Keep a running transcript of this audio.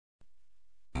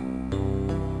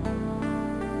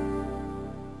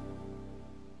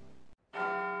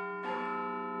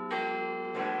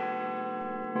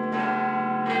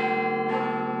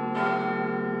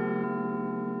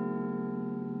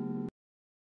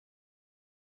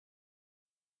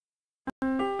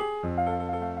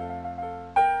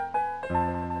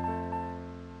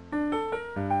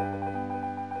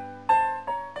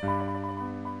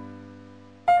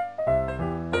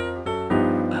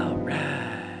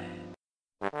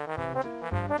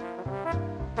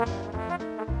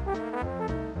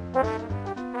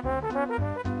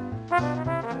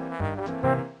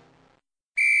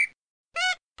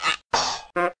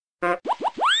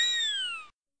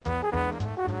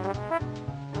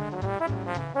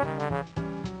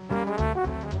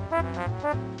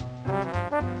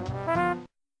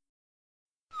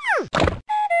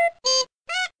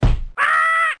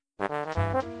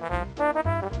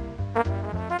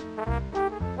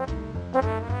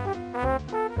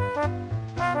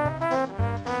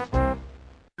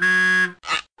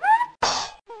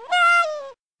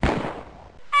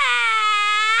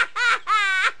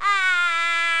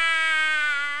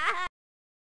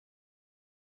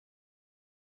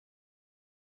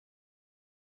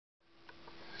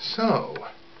So,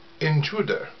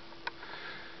 Intruder,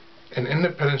 an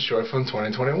independent short from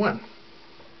 2021.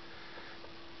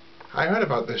 I heard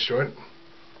about this short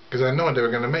because I know they were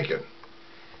going to make it,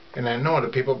 and I know the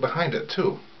people behind it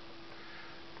too.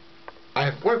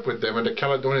 I've worked with them at the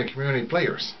Caledonia Community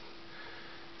Players,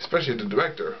 especially the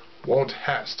director, Walt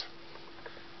Hast,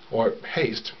 or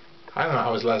Haste. I don't know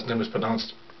how his last name is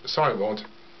pronounced. Sorry, Walt.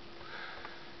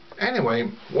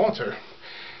 Anyway, Walter,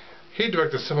 he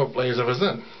directed several plays of his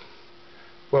own.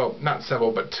 Well, not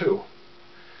several, but two.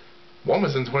 One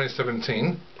was in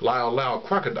 2017, Lyle Lyle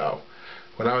Crocodile,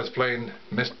 when I was playing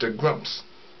Mr. Grumps.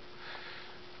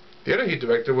 The other he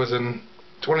directed was in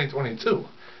 2022,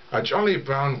 A Charlie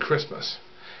Brown Christmas,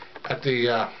 at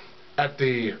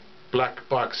the Black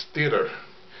Box Theater.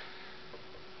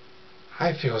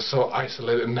 I feel so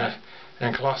isolated in that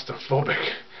and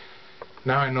claustrophobic.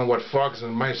 Now I know what frogs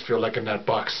and mice feel like in that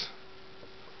box.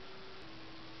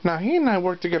 Now, he and I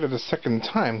worked together the second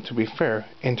time, to be fair,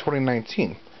 in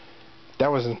 2019.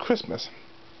 That was in Christmas.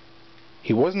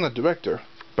 He wasn't a director,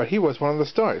 but he was one of the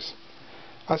stars.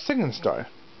 A singing star.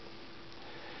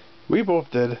 We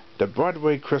both did the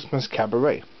Broadway Christmas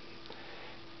Cabaret.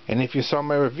 And if you saw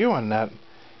my review on that,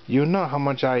 you know how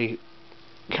much I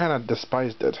kinda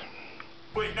despised it.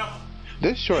 Wait, no.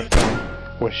 This short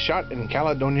film was shot in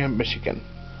Caledonia, Michigan,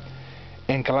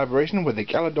 in collaboration with the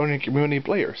Caledonia Community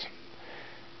Players.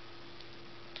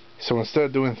 So instead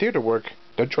of doing theater work,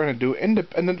 they're trying to do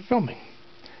independent filming.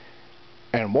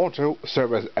 And Walter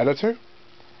served as editor,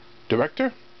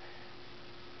 director,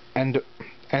 and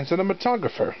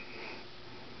cinematographer,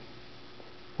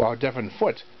 while Devin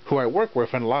Foote, who I work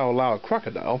with in Lyle Lyle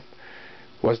Crocodile,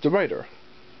 was the writer.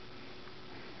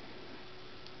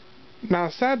 Now,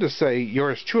 sad to say,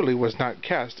 yours truly was not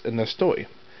cast in this story,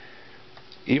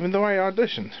 even though I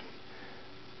auditioned.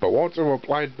 But Walter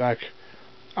replied back,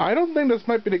 "I don't think this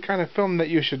might be the kind of film that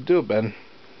you should do, Ben."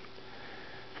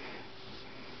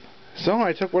 So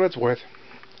I took what it's worth.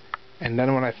 And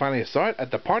then when I finally saw it at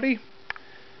the party,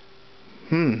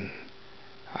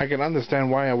 I can understand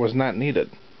why I was not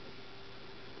needed.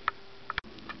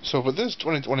 So for this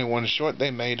 2021 short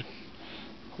they made,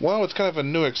 well, it's kind of a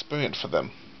new experience for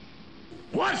them.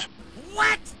 What?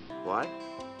 What? What?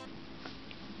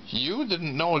 You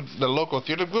didn't know the local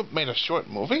theater group made a short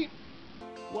movie?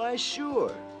 Why,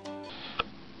 sure.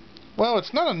 Well,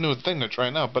 it's not a new thing to try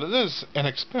now, but it is an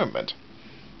experiment.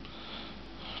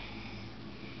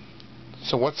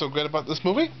 So what's so great about this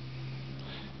movie?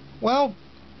 Well,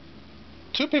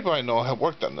 two people I know have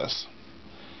worked on this.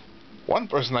 One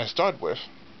person I starred with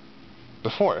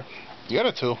before. The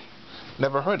other two,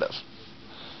 never heard of.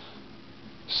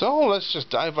 So let's just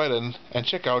dive right in and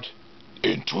check out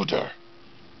Intruder.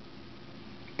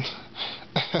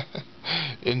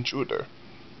 Intruder.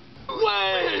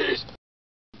 Wait!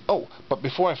 Oh, but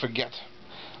before I forget,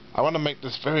 I want to make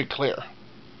this very clear.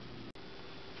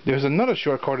 There's another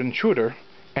short called Intruder,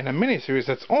 and a miniseries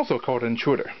that's also called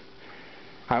Intruder.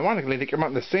 Ironically, they came out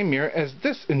in the same year as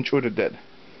this Intruder did.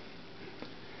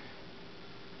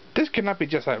 This cannot be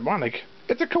just ironic,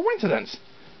 it's a coincidence.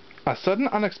 A sudden,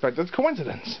 unexpected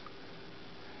coincidence.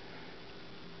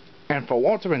 And for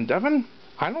Walter and Devin,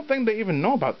 I don't think they even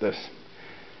know about this.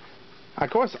 Of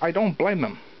course, I don't blame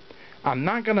them. I'm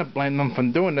not gonna blame them for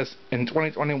doing this in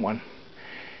 2021.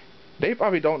 They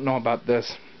probably don't know about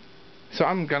this, so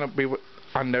I'm gonna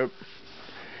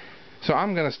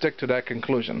stick to that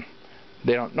conclusion.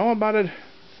 They don't know about it.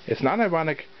 It's not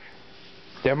ironic.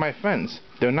 They're my friends.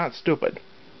 They're not stupid.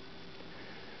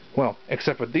 Well,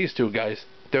 except for these two guys.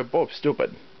 They're both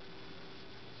stupid.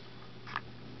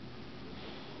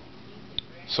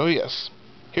 So yes,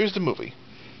 here's the movie.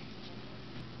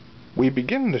 We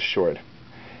begin the short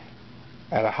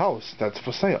at a house that's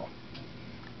for sale.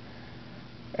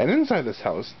 And inside this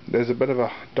house, there's a bit of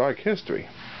a dark history.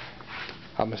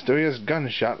 A mysterious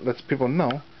gunshot lets people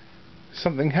know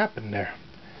something happened there.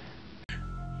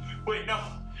 Wait, no.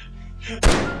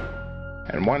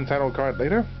 And one title card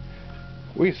later,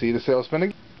 we see the salesman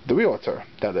again. The realtor,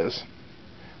 that is.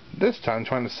 This time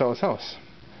trying to sell his house.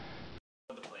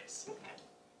 The place.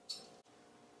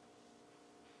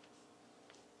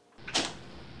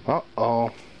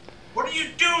 Uh-oh. What are you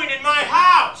doing in my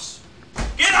house?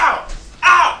 Get out!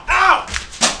 Out! Out!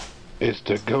 It's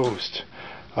the ghost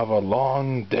of a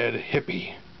long dead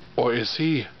hippie. Or is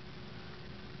he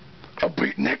a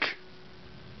beatnik?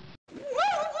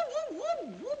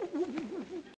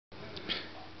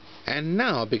 And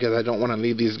now, because I don't want to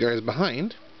leave these guys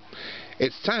behind,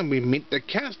 it's time we meet the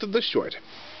cast of the short.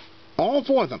 All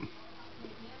four of them.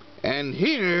 And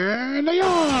here they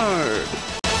are!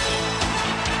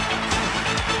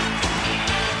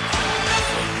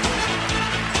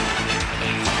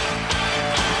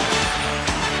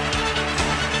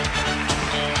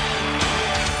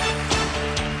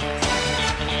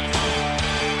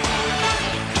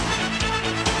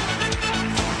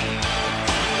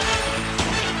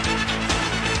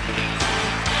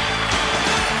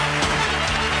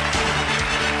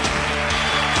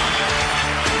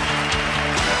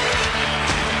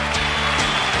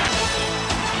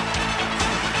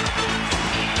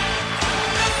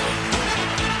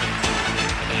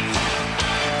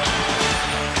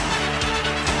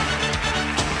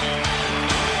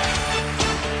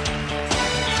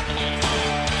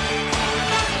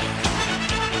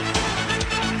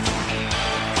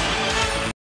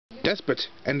 Desperate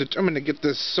and determined to get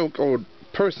this so-called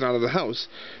person out of the house,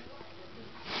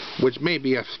 which may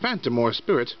be a phantom or a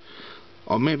spirit,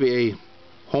 or maybe a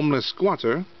homeless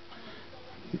squatter.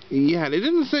 Yeah, they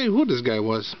didn't say who this guy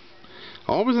was.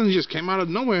 All of a sudden he just came out of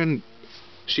nowhere and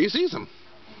she sees him.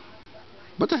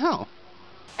 What the hell?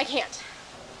 I can't.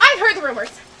 I've heard the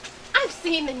rumors. I've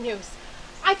seen the news.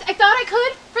 I thought I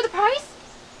could for the price,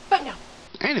 but no.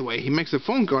 Anyway, he makes a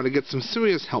phone call to get some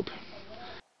serious help.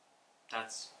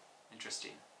 That's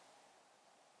interesting.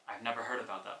 I've never heard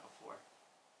about that before.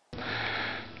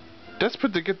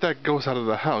 Desperate to get that ghost out of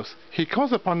the house, he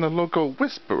calls upon the local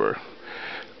whisperer.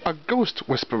 A ghost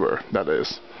whisperer, that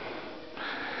is.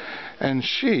 And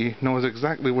she knows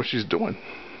exactly what she's doing.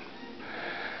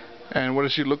 And what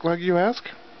does she look like, you ask?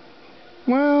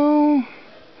 Well...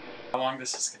 How long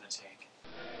this is gonna take?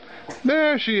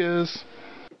 There she is.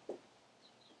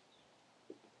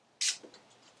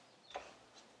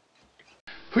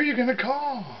 Who you gonna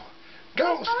call?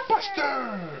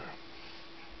 Ghostbuster!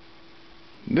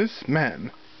 This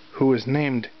man, who is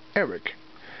named Eric,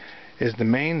 is the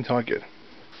main target.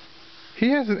 He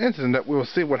has an incident that we'll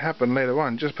see what happened later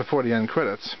on, just before the end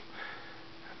credits.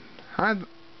 But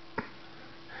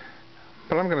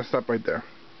I'm going to stop right there,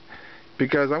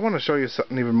 because I want to show you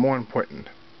something even more important.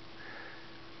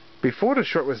 Before the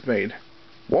short was made,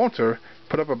 Walter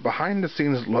put up a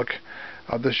behind-the-scenes look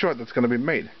of the short that's going to be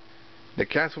made. The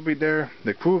cast will be there,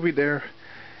 the crew will be there,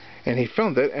 and he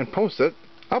filmed it and posted it,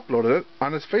 uploaded it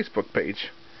on his Facebook page.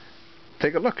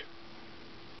 Take a look.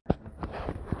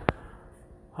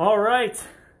 All right,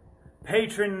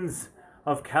 patrons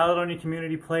of Caledonia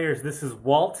Community Players, this is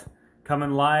Walt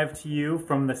coming live to you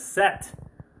from the set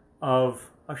of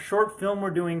a short film we're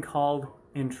doing called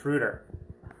Intruder.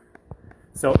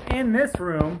 So in this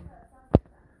room,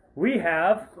 we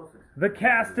have the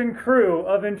cast and crew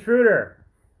of Intruder.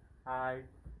 Hi.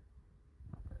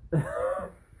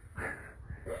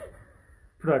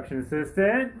 Production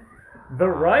assistant, the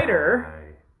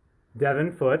writer,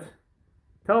 Devin Foote.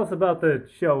 Tell us about the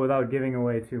show without giving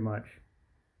away too much.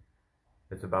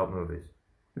 It's about movies.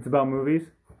 It's about movies?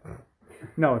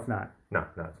 No, it's not. No,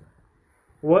 it's not.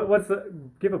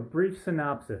 Give a brief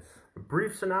synopsis. A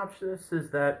brief synopsis is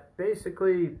that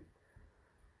basically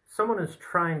someone is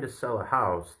trying to sell a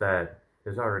house that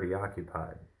is already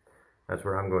occupied. That's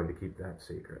where I'm going to keep that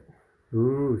secret.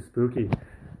 Ooh, spooky.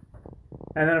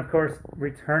 And then, of course,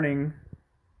 returning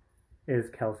is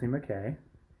Kelsey McKay.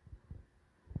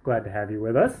 Glad to have you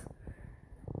with us.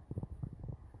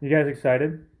 You guys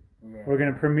excited? Yeah. We're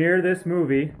going to premiere this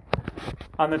movie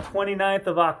on the 29th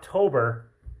of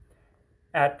October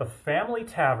at the Family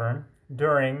Tavern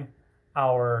during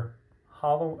our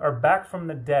Back from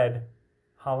the Dead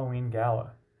Halloween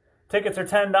Gala. Tickets are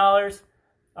 $10.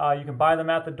 You can buy them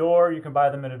at the door. You can buy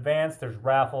them in advance. There's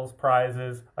raffles,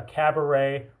 prizes, a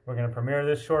cabaret. We're going to premiere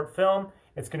this short film.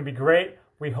 It's going to be great.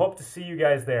 We hope to see you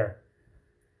guys there.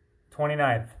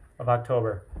 29th of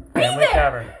October. Family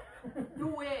Tavern.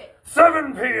 Do it.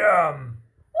 7 p.m.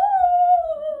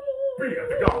 Be at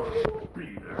the gala.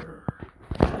 Be there.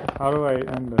 How do I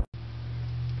end it?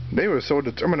 They were so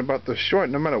determined about the short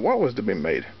no matter what was to be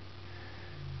made.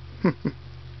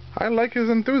 I like his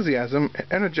enthusiasm and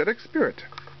energetic spirit.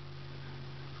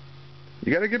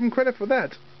 You gotta give him credit for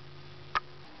that.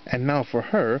 And now for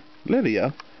her,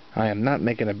 Lydia, I am not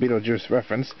making a Beetlejuice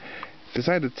reference,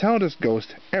 decided to tell this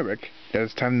ghost, Eric, that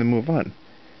it's time to move on.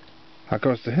 Of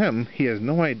course, to him, he has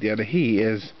no idea that he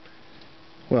is,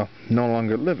 well, no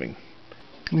longer living.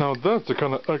 Now that's the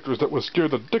kind of actress that would scare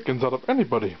the dickens out of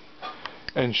anybody.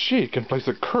 And she can place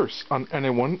a curse on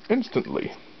anyone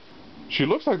instantly. She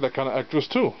looks like that kind of actress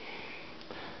too.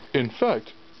 In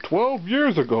fact, 12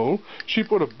 years ago, she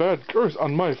put a bad curse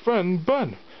on my friend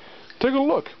Ben. Take a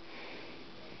look.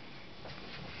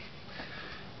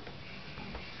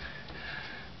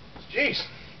 Jeez,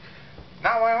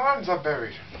 now my arms are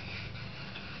buried.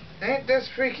 Ain't this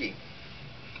freaky?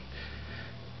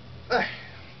 Ugh.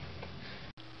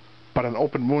 But an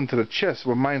open wound to the chest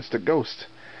reminds the ghost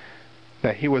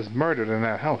that he was murdered in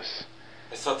that house.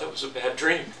 I thought that was a bad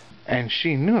dream. And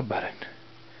she knew about it.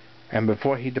 And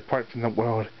before he departed from the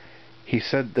world, he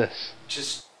said this.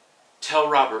 Just tell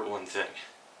Robert one thing.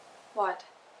 What?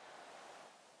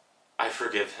 I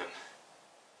forgive him.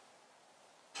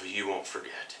 But you won't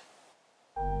forget.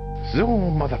 Zoo,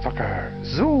 motherfucker,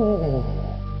 zoo!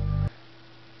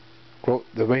 Quote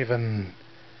the raven,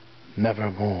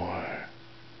 nevermore.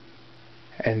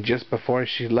 And just before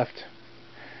she left,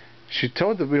 she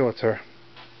told the realtor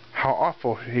how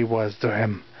awful he was to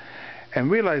him, and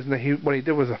realizing that what he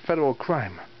did was a federal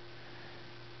crime.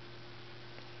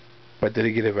 But did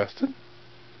he get arrested?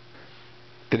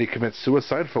 Did he commit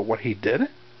suicide for what he did?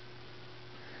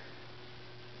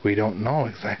 We don't know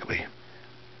exactly.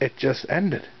 It just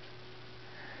ended.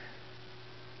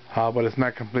 But it's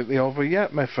not completely over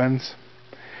yet, my friends.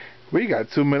 We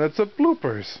got 2 minutes of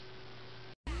bloopers.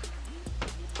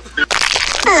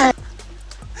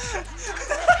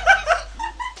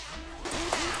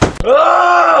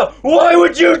 Ah! Why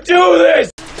would you do this?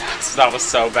 That was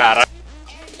so bad.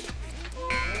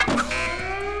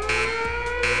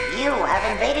 You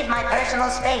have invaded my personal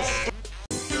space.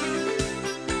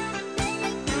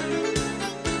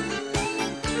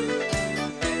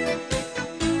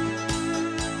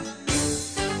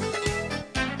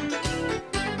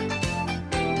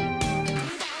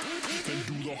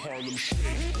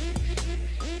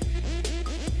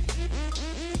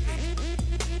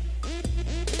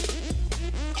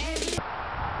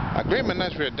 A great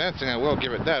nice for your dancing, I will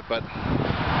give it that, but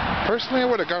personally I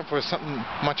would have gone for something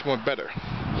much more better.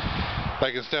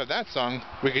 Like instead of that song,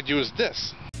 we could use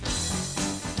this.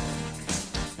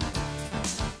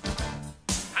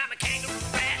 I'm a kangaroo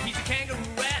rat, he's a kangaroo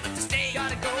rat, up to stay,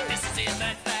 gotta go, this is in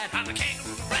that fat. I'm a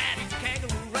kangaroo rat, he's a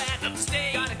kangaroo rat, up to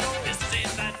stay, gotta go, this is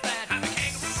in that fat. I'm a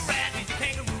kangaroo rat, he's a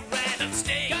kangaroo rat, up to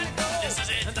stay, gotta go, this is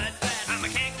in that fat. I'm a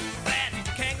kangaroo rat, he's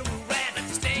a kangaroo rat, up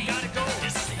to stay, gotta go,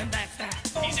 this is in that fat.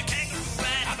 He's a kangaroo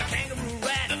rat, I'm a kangaroo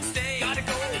rat, up to stay, gotta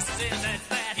go, this is in that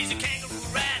fat. He's a kangaroo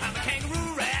rat, I'm a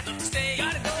kangaroo rat, up to stay,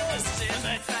 gotta go, this is in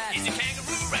that fat. He's a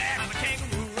kangaroo rat, I'm a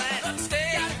kangaroo rat, up to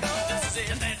stay, gotta go, this is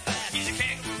in that fat. He's a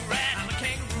kangaroo rat, I'm a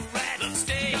kangaroo rat, up to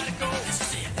stay, gotta go, this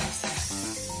is in that fat.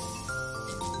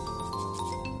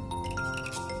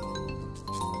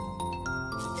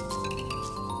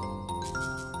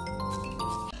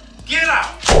 Get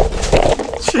out!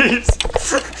 Jeez.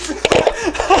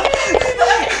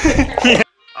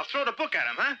 I'll throw the book at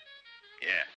him, huh?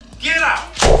 Yeah. Get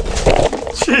out!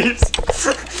 Jeez.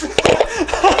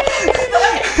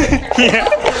 Yeah.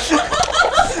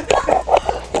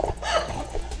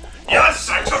 Yes,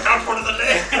 I took out one of the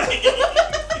legs!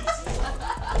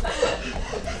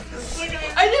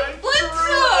 I didn't flinch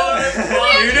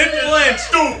though! You didn't flinch.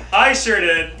 I sure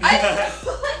did.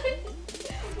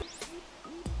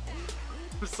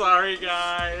 I'm sorry,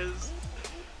 guys.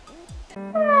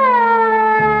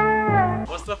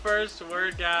 What's the first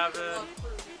word, Gavin?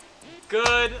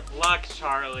 Good luck,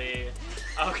 Charlie.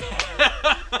 Okay.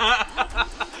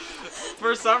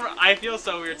 For some, I feel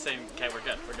so weird saying. Okay, we're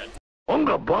good. We're good.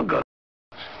 Bunga bunga.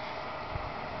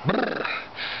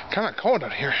 Kind of cold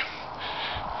out here.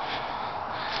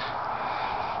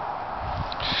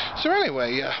 So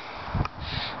anyway,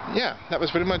 yeah, that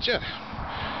was pretty much it.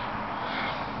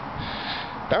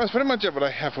 That was pretty much it what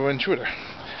I have for Intruder.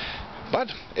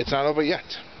 But it's not over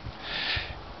yet.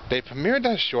 They premiered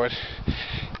that short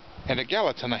in a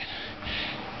gala tonight.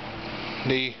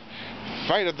 The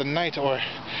fight of the night, or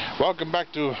welcome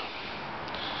back to...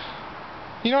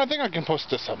 You know, I think I can post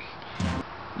this up.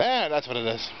 Yeah, that's what it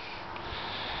is.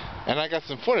 And I got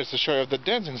some footage to show you of the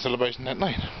dancing celebration that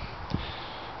night.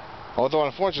 Although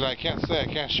unfortunately I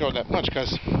can't show that much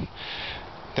because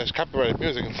there's copyrighted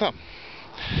music and some.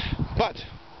 But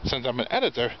since I'm an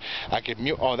editor, I can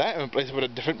mute all that and replace it with a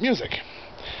different music.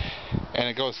 And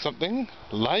it goes something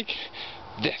like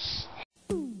this.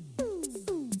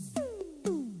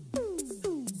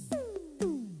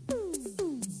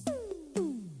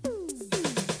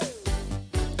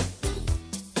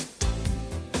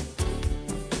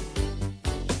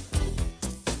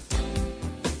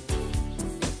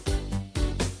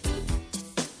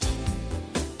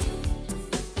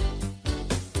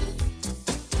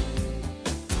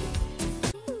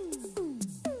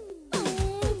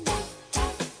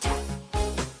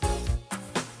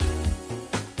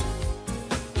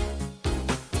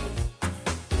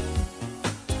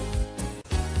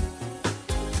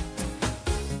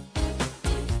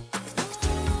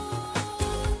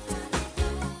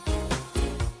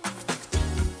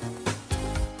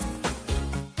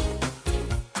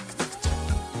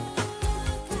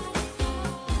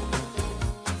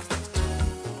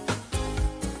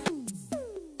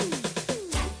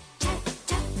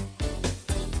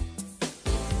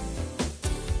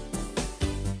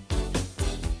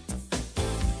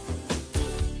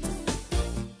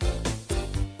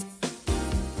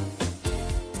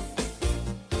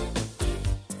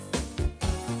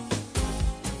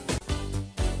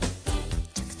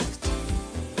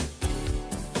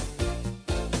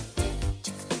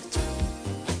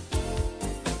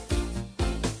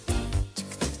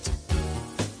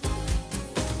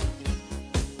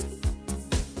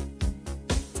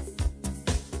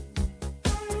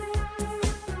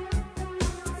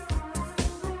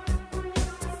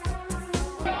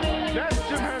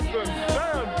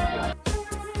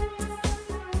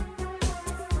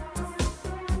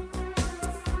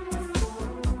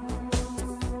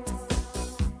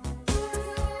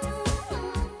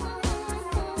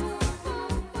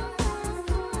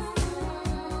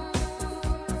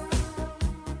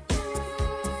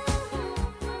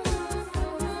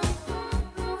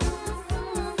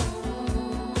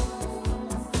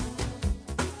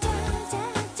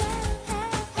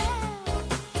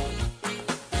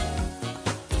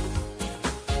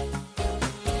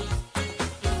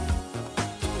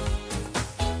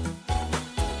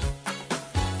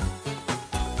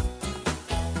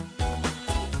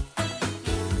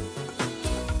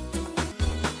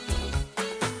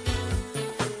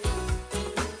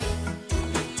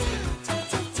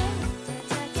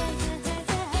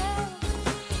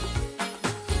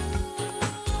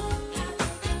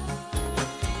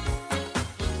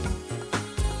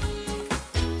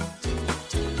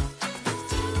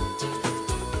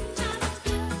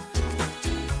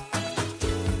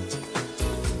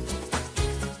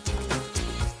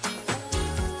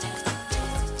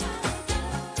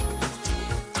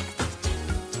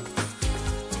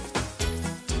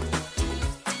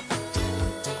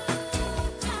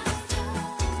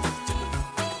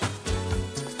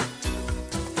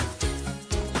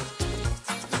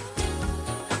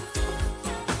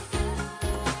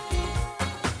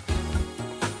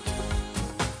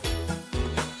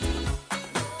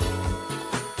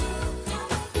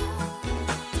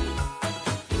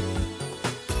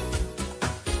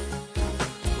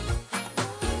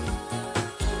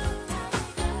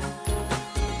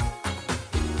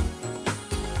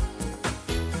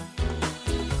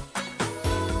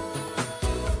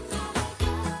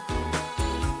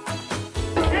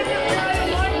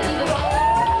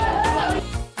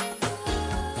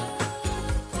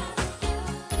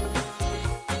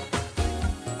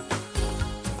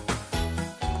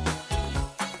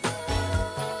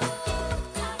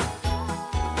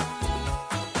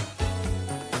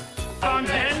 Song's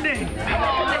ending.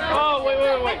 Oh, wait.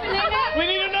 We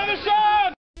need another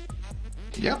song!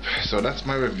 Yep, so that's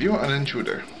my review on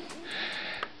Intruder.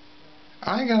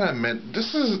 I gotta admit,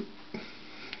 this is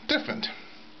different.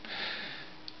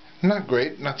 Not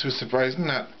great, not too surprising,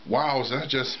 not wowza,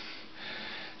 just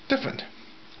different.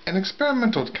 And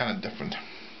experimental kind of different.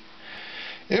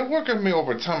 It worked on me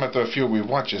over time after a few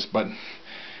rewatches, but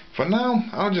for now,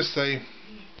 I'll just say,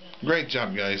 great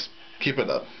job guys, keep it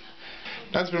up.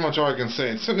 That's pretty much all I can say.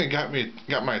 It certainly got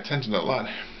my attention a lot.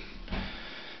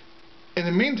 In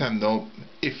the meantime though,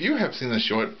 if you have seen the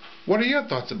short, what are your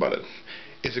thoughts about it?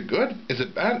 Is it good? Is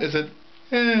it bad? Is it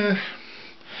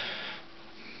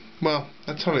well,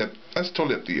 that's totally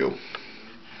up to you. Yo!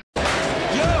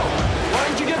 Why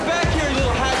didn't you get back here, you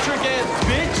little hat trick ass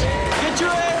bitch? Get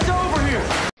your ass over here!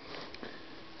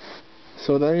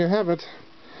 So there you have it.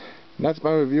 That's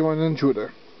my review on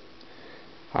Intruder.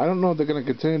 I don't know if they're going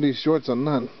to continue these shorts or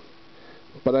not,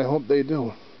 but I hope they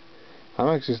do. I'm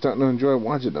actually starting to enjoy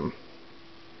watching them.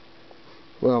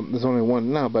 Well, there's only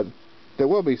one now, but there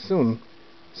will be soon,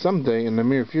 someday in the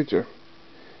near future.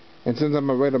 And since I'm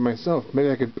a writer myself,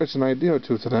 maybe I could pitch an idea or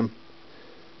two to them.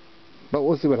 But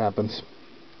we'll see what happens.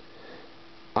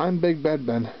 I'm Big Bad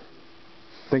Ben.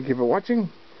 Thank you for watching.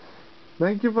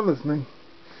 Thank you for listening.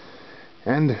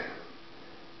 And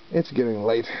it's getting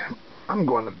late. I'm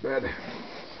going to bed.